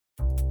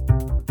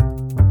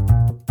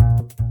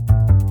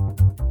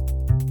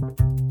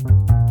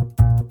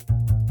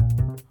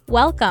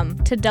Welcome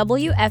to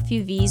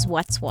WFUV's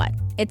What's What.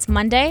 It's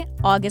Monday,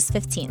 August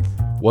 15th.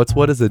 What's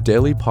What is a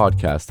daily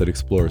podcast that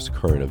explores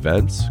current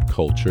events,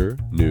 culture,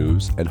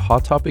 news, and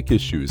hot topic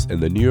issues in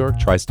the New York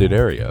tri-state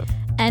area.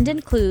 And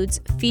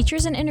includes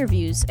features and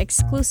interviews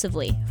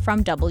exclusively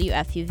from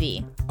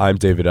WFUV. I'm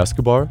David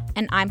Escobar.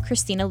 And I'm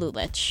Christina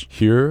Lulich.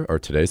 Here are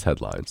today's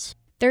headlines.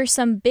 There's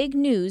some big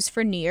news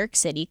for New York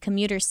City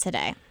commuters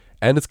today.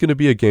 And it's going to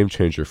be a game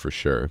changer for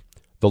sure.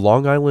 The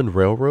Long Island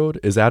Railroad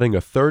is adding a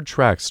third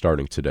track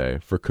starting today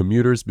for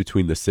commuters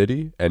between the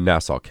city and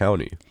Nassau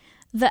County.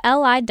 The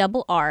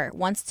LIRR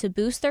wants to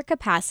boost their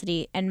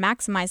capacity and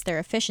maximize their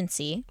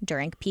efficiency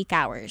during peak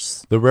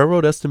hours. The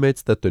railroad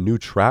estimates that the new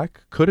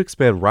track could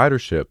expand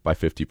ridership by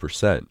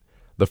 50%.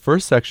 The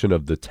first section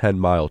of the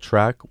 10-mile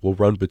track will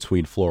run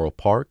between Floral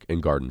Park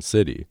and Garden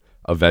City.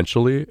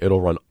 Eventually,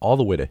 it'll run all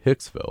the way to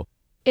Hicksville.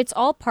 It's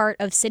all part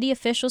of city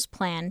officials'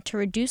 plan to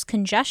reduce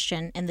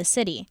congestion in the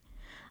city.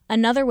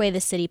 Another way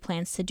the city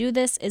plans to do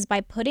this is by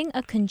putting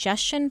a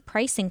congestion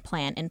pricing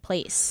plan in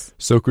place.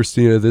 So,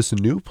 Christina, this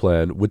new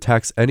plan would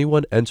tax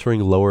anyone entering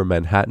Lower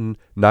Manhattan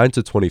 $9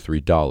 to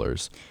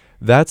 $23.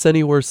 That's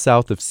anywhere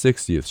south of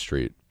 60th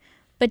Street.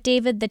 But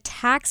David, the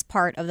tax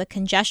part of the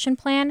congestion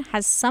plan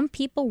has some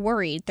people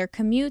worried their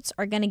commutes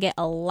are going to get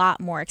a lot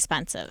more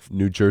expensive.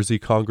 New Jersey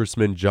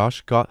Congressman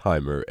Josh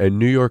Gottheimer and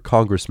New York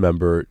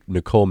Congressmember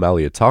Nicole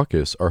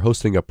Malliotakis are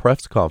hosting a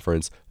press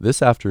conference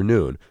this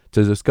afternoon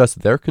to discuss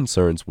their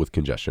concerns with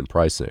congestion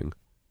pricing.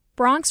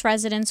 Bronx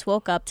residents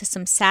woke up to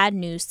some sad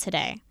news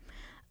today.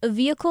 A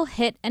vehicle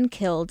hit and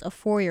killed a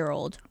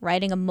 4-year-old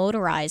riding a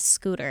motorized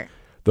scooter.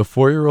 The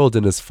 4-year-old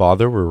and his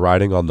father were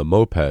riding on the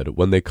moped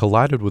when they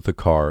collided with a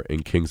car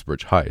in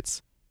Kingsbridge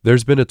Heights.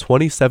 There's been a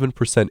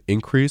 27%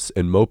 increase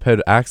in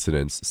moped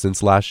accidents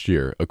since last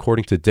year,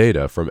 according to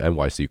data from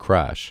NYC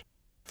Crash.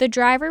 The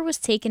driver was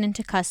taken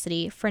into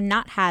custody for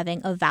not having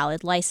a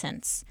valid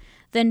license.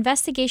 The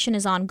investigation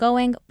is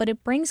ongoing, but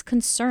it brings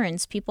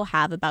concerns people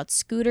have about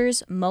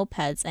scooters,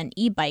 mopeds, and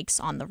e-bikes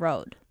on the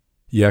road.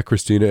 Yeah,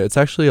 Christina, it's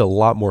actually a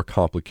lot more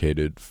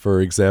complicated. For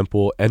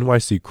example,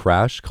 NYC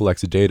Crash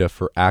collects data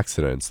for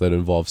accidents that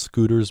involve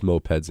scooters,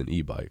 mopeds, and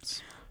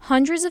e-bikes.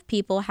 Hundreds of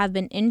people have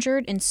been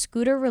injured in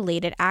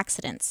scooter-related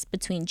accidents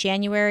between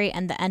January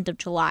and the end of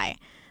July,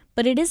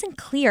 but it isn't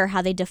clear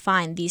how they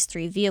define these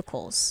three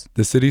vehicles.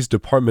 The city's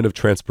Department of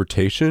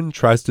Transportation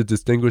tries to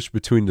distinguish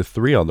between the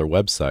three on their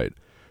website.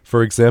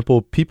 For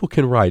example, people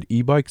can ride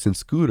e-bikes and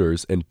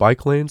scooters in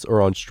bike lanes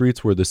or on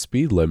streets where the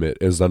speed limit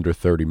is under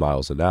 30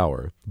 miles an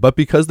hour. But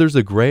because there's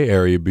a gray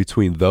area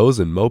between those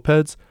and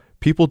mopeds,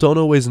 people don't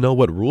always know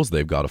what rules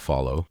they've got to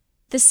follow.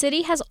 The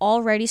city has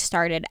already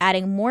started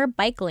adding more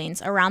bike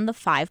lanes around the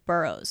 5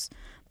 boroughs,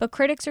 but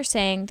critics are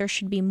saying there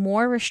should be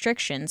more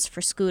restrictions for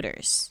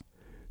scooters.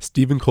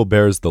 Stephen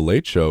Colbert's The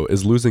Late Show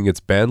is losing its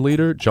band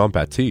leader, Jon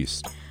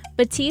Batiste.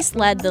 Batiste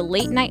led the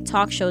late-night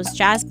talk show's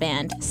jazz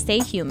band, Stay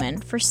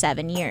Human, for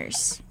 7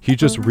 years. He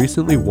just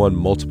recently won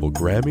multiple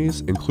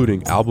Grammys,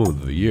 including Album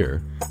of the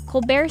Year.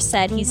 Colbert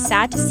said he's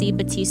sad to see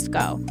Batiste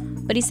go,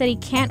 but he said he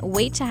can't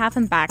wait to have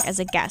him back as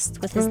a guest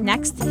with his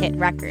next hit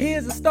record.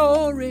 Here's a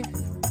story.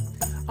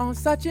 On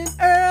such an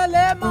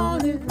early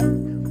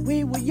morning,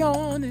 we were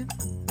yawning.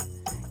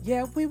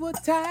 Yeah, we were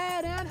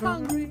tired and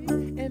hungry,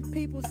 and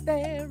people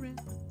staring.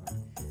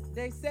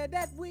 They said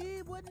that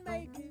we would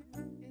make it.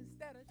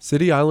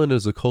 City Island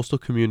is a coastal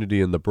community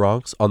in the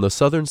Bronx on the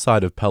southern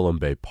side of Pelham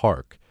Bay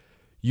Park.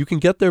 You can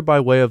get there by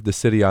way of the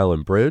City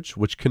Island Bridge,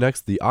 which connects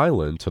the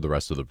island to the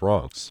rest of the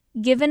Bronx.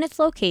 Given its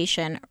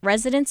location,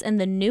 residents in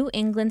the New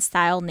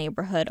England-style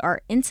neighborhood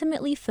are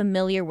intimately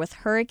familiar with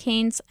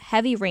hurricanes,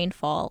 heavy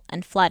rainfall,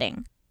 and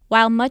flooding.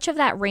 While much of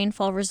that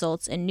rainfall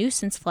results in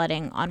nuisance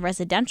flooding on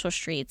residential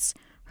streets,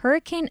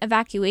 hurricane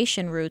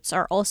evacuation routes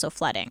are also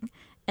flooding,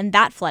 and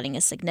that flooding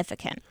is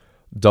significant.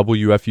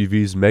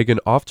 WFUV's Megan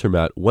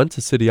Oftermatt went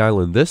to City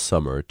Island this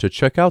summer to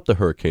check out the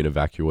hurricane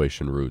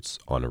evacuation routes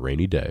on a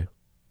rainy day.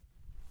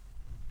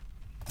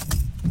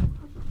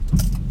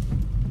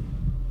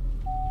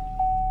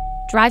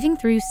 Driving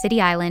through City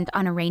Island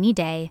on a rainy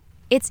day,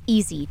 it's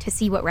easy to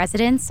see what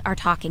residents are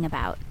talking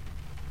about.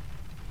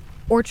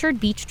 Orchard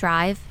Beach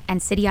Drive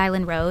and City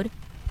Island Road,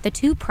 the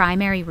two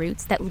primary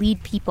routes that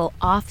lead people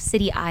off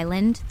City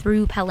Island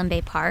through Pelham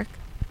Bay Park,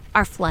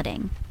 are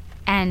flooding.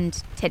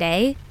 And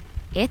today,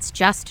 it's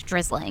just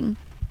drizzling.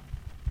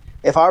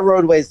 If our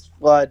roadways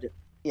flood,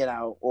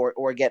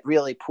 or get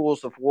really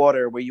pools of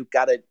water where you've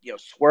got to,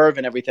 swerve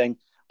and everything,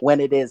 when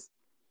it is,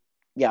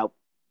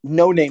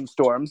 no-name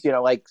storms,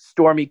 like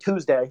Stormy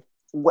Tuesday,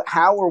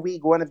 how are we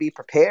going to be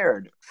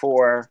prepared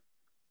for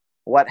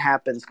what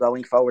happens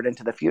going forward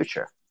into the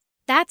future?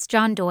 That's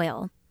John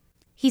Doyle.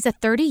 He's a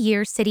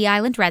 30-year City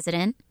Island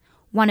resident,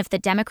 one of the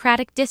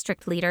Democratic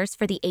district leaders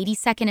for the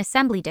 82nd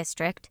Assembly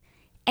District,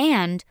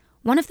 and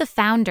one of the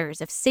founders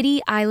of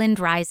City Island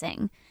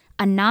Rising,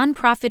 a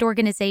nonprofit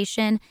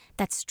organization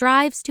that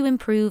strives to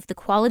improve the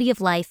quality of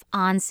life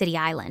on City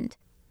Island.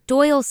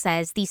 Doyle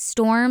says these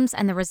storms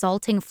and the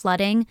resulting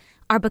flooding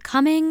are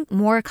becoming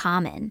more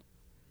common.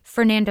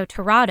 Fernando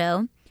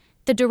Tirado,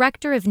 The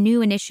director of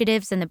new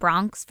initiatives in the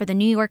Bronx for the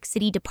New York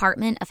City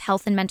Department of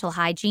Health and Mental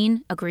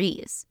Hygiene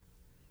agrees.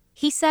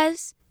 He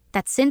says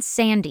that since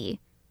Sandy,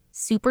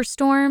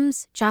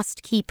 superstorms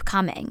just keep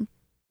coming.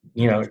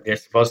 They're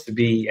supposed to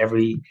be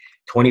every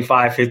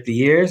 25, 50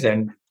 years,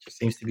 and it just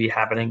seems to be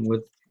happening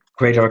with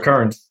greater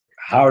occurrence.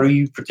 How do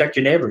you protect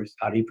your neighbors?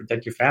 How do you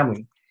protect your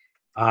family?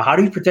 How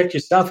do you protect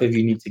yourself if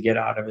you need to get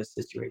out of a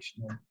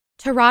situation?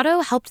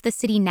 Tirado helped the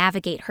city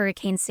navigate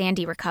Hurricane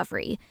Sandy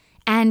recovery,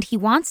 and he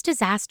wants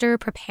disaster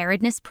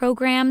preparedness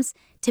programs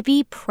to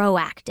be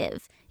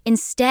proactive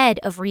instead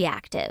of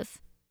reactive.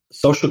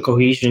 Social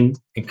cohesion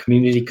and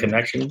community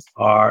connections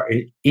are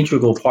an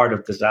integral part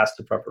of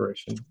disaster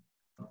preparation.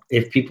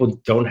 If people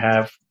don't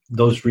have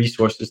those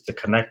resources to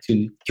connect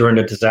to during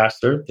a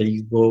disaster,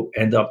 they will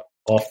end up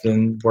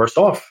often worse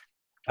off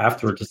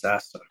after a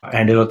disaster,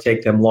 and it'll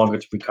take them longer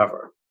to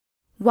recover.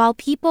 While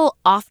people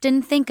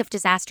often think of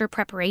disaster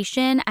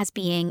preparation as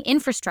being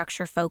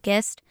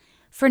infrastructure-focused,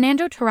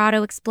 Fernando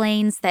Tirado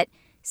explains that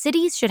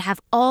cities should have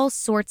all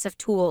sorts of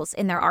tools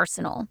in their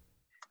arsenal.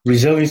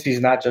 Resiliency is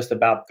not just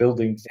about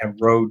buildings and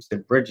roads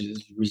and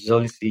bridges.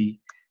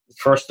 Resiliency is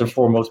first and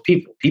foremost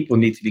people. People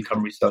need to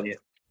become resilient.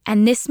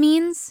 And this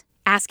means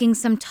asking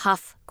some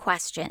tough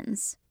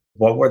questions.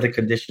 What were the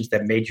conditions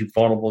that made you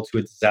vulnerable to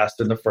a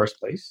disaster in the first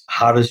place?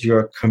 How does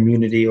your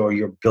community or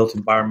your built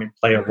environment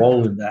play a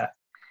role in that?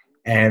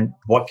 And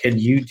what can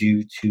you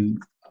do to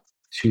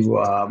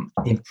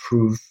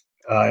improve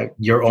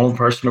your own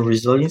personal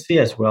resiliency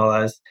as well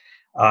as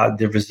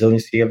the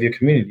resiliency of your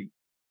community?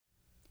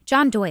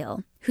 John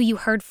Doyle, who you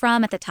heard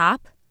from at the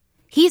top,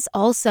 he's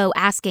also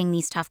asking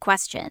these tough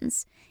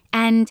questions.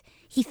 And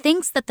he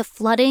thinks that the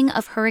flooding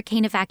of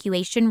hurricane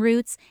evacuation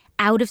routes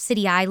out of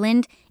City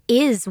Island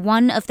is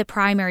one of the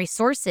primary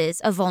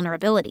sources of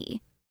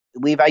vulnerability.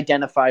 We've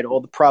identified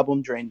all the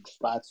problem drainage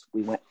spots.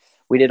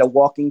 We did a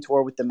walking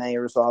tour with the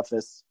mayor's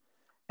office,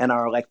 and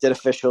our elected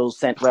officials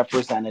sent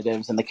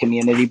representatives, and the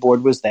community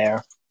board was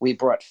there. We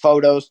brought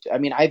photos. I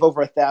have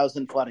over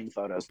 1,000 flooding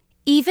photos.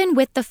 Even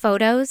with the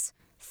photos,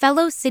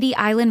 fellow City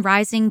Island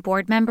Rising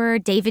board member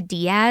David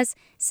Diaz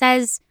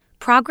says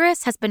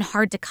progress has been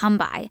hard to come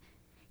by.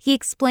 He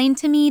explained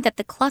to me that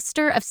the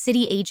cluster of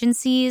city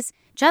agencies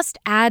just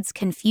adds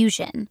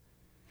confusion.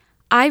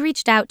 I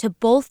reached out to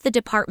both the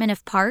Department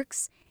of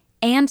Parks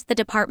and the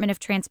Department of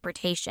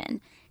Transportation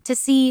to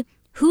see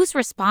who's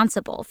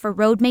responsible for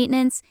road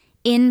maintenance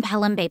in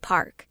Pelham Bay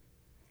Park.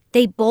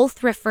 They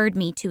both referred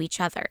me to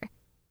each other.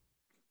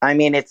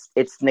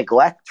 It's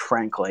neglect,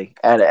 frankly,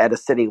 at a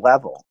city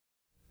level.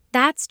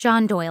 That's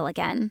John Doyle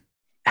again.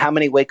 How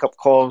many wake-up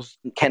calls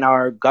can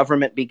our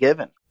government be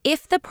given?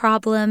 If the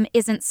problem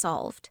isn't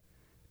solved,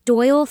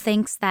 Doyle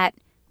thinks that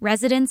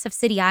residents of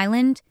City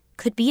Island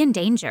could be in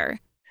danger.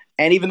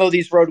 And even though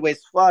these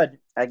roadways flood,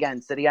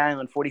 again, City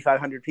Island,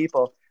 4,500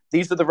 people,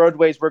 these are the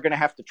roadways we're going to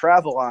have to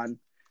travel on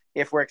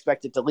if we're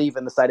expected to leave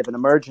in the site of an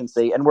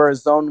emergency, and we're a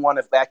Zone 1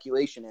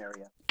 evacuation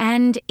area.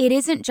 And it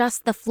isn't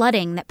just the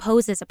flooding that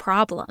poses a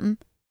problem.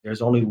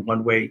 There's only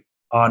one way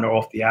on or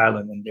off the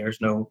island, and there's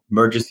no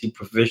emergency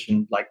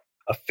provision like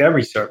a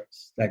ferry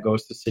service that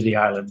goes to City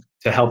Island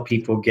to help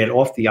people get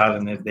off the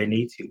island if they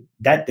need to.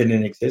 That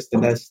didn't exist,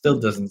 and that still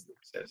doesn't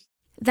exist.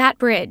 That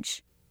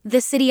bridge,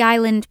 the City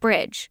Island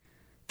Bridge,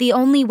 the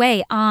only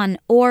way on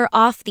or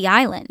off the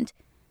island,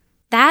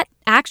 that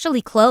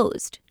actually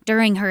closed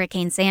during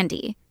Hurricane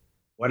Sandy.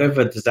 What if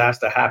a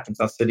disaster happens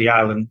on City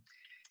Island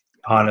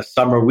on a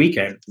summer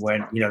weekend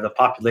when, the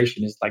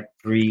population is like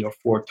 3 or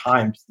 4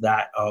 times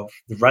that of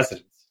the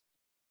residents?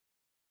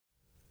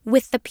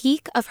 With the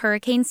peak of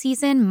hurricane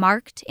season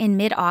marked in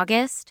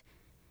mid-August,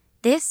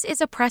 this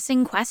is a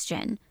pressing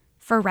question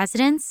for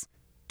residents,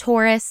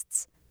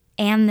 tourists,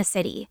 and the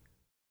city.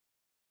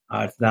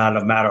 It's not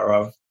a matter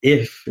of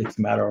if, it's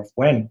a matter of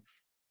when.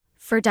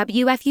 For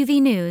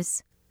WFUV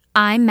News,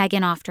 I'm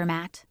Megan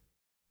Oftermatt.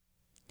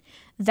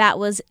 That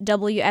was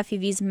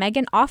WFUV's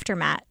Megan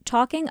Oftermatt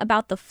talking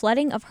about the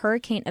flooding of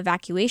hurricane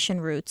evacuation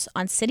routes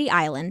on City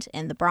Island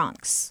in the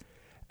Bronx.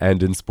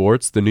 And in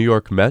sports, the New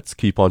York Mets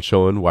keep on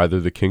showing why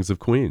they're the kings of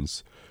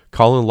Queens.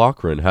 Colin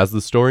Loughran has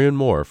the story and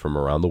more from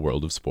around the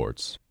world of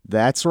sports.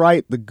 That's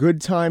right, the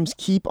good times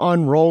keep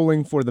on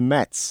rolling for the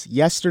Mets.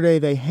 Yesterday,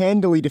 they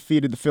handily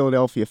defeated the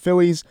Philadelphia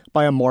Phillies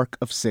by a mark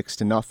of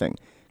 6-0.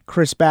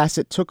 Chris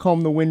Bassett took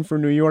home the win for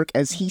New York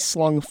as he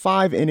slung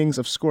 5 innings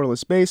of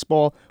scoreless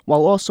baseball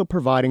while also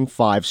providing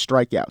 5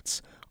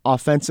 strikeouts.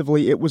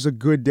 Offensively, it was a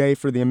good day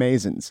for the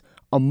Amazons.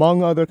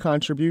 Among other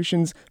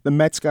contributions, the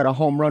Mets got a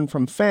home run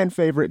from fan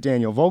favorite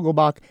Daniel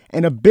Vogelbach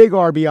and a big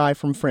RBI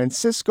from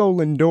Francisco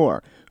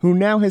Lindor, who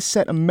now has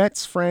set a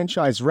Mets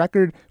franchise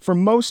record for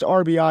most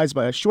RBIs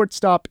by a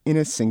shortstop in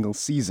a single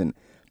season.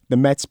 The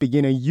Mets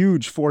begin a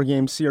huge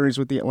 4-game series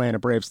with the Atlanta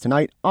Braves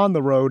tonight on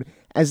the road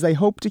as they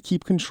hope to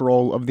keep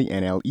control of the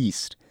NL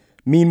East.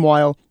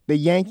 Meanwhile, the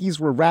Yankees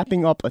were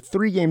wrapping up a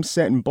 3-game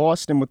set in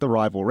Boston with the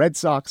rival Red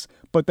Sox,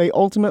 but they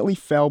ultimately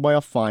fell by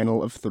a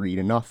final of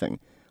 3-0.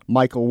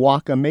 Michael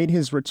Wacha made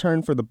his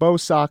return for the Bo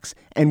Sox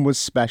and was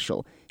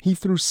special, he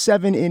threw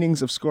 7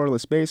 innings of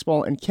scoreless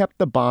baseball and kept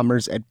the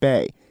Bombers at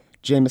bay.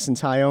 Jamison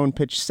Tyone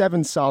pitched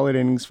 7 solid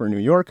innings for New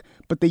York,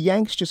 but the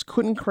Yanks just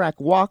couldn't crack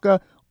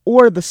Waka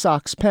or the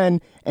Sox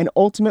pen and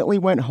ultimately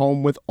went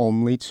home with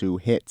only 2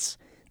 hits.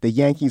 The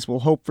Yankees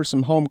will hope for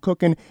some home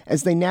cooking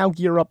as they now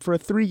gear up for a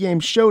 3-game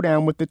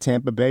showdown with the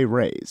Tampa Bay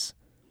Rays.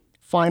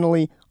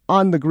 Finally,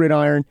 on the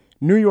gridiron,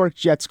 New York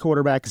Jets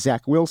quarterback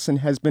Zach Wilson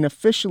has been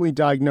officially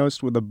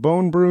diagnosed with a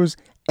bone bruise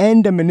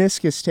and a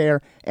meniscus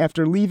tear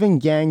after leaving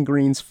Gang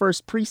Green's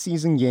first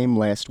preseason game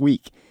last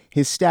week.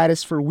 His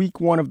status for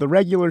Week 1 of the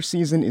regular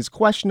season is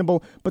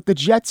questionable, but the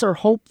Jets are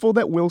hopeful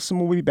that Wilson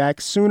will be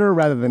back sooner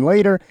rather than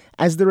later,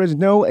 as there is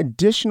no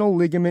additional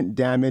ligament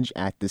damage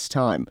at this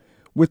time.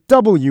 With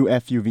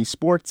WFUV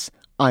Sports,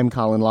 I'm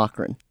Colin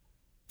Loughran.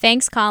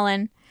 Thanks,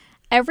 Colin.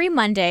 Every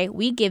Monday,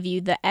 we give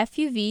you the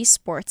FUV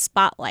Sports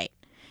Spotlight.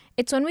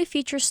 It's when we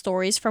feature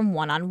stories from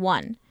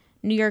One-on-One,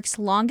 New York's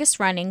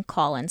longest-running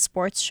call-in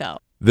sports show.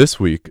 This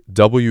week,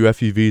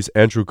 WFUV's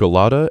Andrew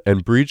Galata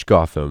and Breach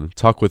Gotham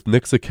talk with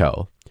Nick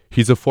Zakel.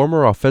 He's a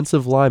former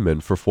offensive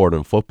lineman for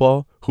Fordham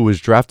football who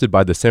was drafted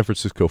by the San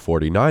Francisco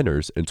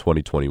 49ers in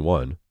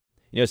 2021.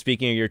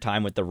 Speaking of your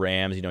time with the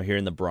Rams, here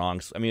in the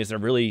Bronx, is there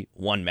really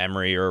one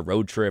memory or a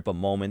road trip, a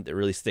moment that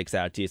really sticks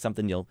out to you,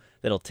 something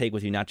that'll take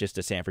with you not just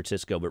to San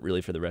Francisco, but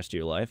really for the rest of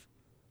your life?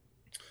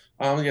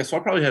 So I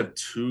probably have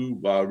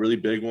 2 really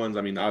big ones.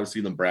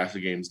 Obviously the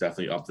Nebraska game's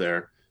definitely up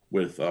there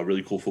with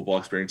really cool football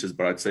experiences,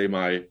 but I'd say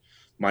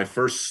my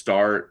first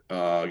start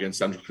against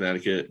Central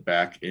Connecticut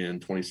back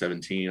in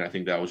 2017, I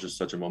think that was just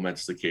such a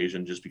momentous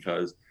occasion just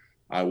because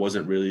I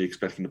wasn't really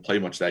expecting to play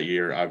much that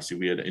year. Obviously,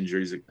 we had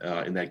injuries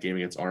in that game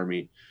against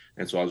Army,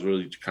 and so I was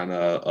really kind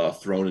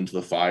of thrown into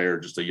the fire,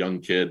 just a young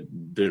kid,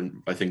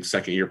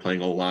 second year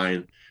playing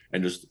O-line,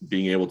 and just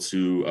being able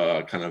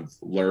to kind of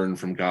learn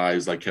from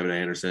guys like Kevin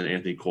Anderson,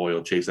 Anthony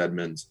Coyle, Chase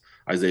Edmonds,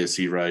 Isaiah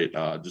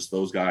Seawright, just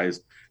those guys.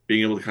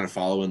 Being able to kind of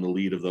follow in the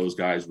lead of those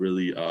guys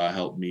really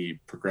helped me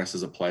progress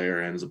as a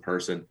player and as a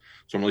person.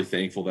 So I'm really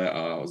thankful that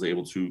I was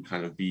able to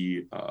kind of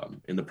be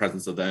in the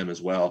presence of them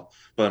as well.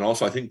 But then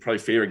also I think probably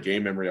favorite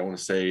game memory I want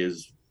to say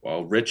is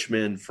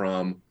Richmond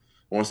from,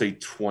 I want to say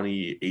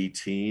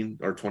 2018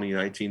 or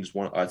 2019,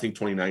 I think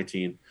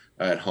 2019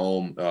 at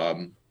home.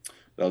 That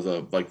was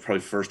probably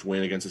first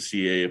win against a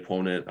CAA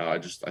opponent. I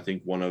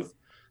think one of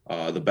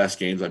the best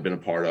games I've been a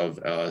part of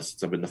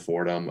since I've been to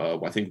Fordham.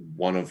 I think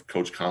one of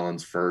Coach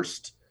Collins'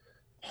 first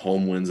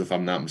home wins, if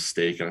I'm not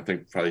mistaken. I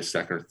think probably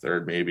second or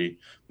third maybe.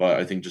 But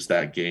I think just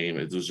that game,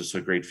 it was just a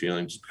great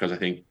feeling just because I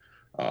think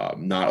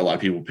not a lot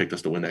of people picked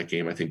us to win that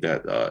game. I think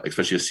that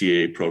especially a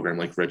CAA program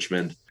like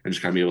Richmond, and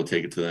just kind of be able to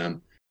take it to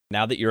them.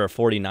 Now that you're a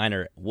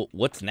 49er,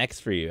 what's next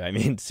for you?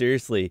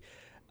 Seriously,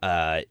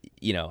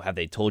 have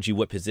they told you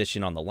what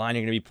position on the line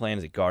you're going to be playing?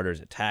 Is it guard or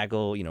is it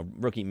tackle?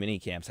 Rookie mini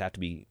camps have to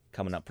be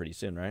coming up pretty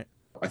soon, right?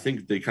 I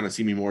think they kind of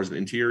see me more as an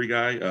interior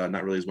guy,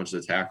 not really as much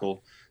as a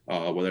tackle,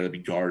 whether it be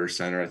guard or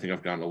center. I think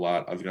I've gotten a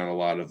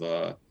lot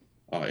of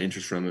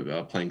interest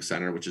from playing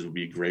center, which would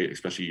be great,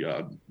 especially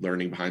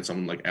learning behind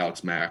someone like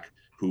Alex Mack,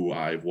 who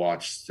I've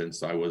watched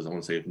since I want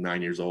to say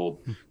 9 years old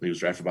when he was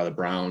drafted by the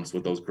Browns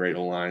with those great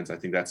O-lines. I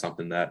think that's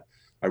something that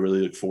I really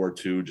look forward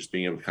to, just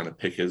being able to kind of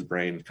pick his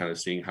brain, kind of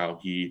seeing how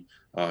he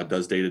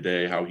does day to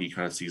day, how he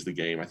kind of sees the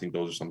game. I think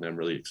those are something I'm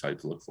really excited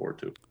to look forward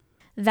to.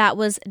 That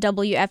was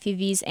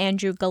WFUV's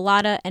Andrew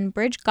Galata and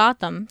Bridge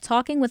Gotham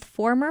talking with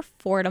former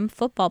Fordham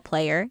football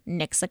player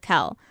Nick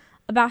Zakel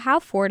about how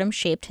Fordham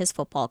shaped his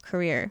football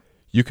career.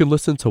 You can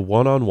listen to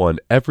One-on-One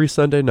every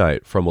Sunday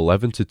night from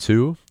 11 to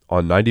 2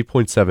 on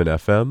 90.7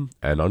 FM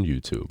and on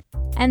YouTube.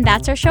 And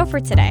that's our show for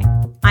today.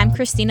 I'm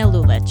Christina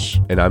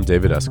Lulich. And I'm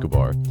David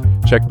Escobar.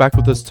 Check back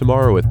with us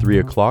tomorrow at 3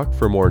 o'clock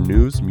for more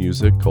news,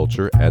 music,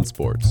 culture, and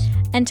sports.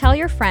 And tell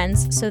your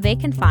friends so they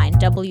can find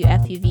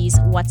WFUV's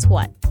What's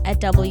What at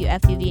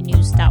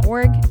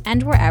WFUVnews.org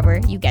and wherever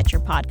you get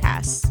your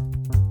podcasts.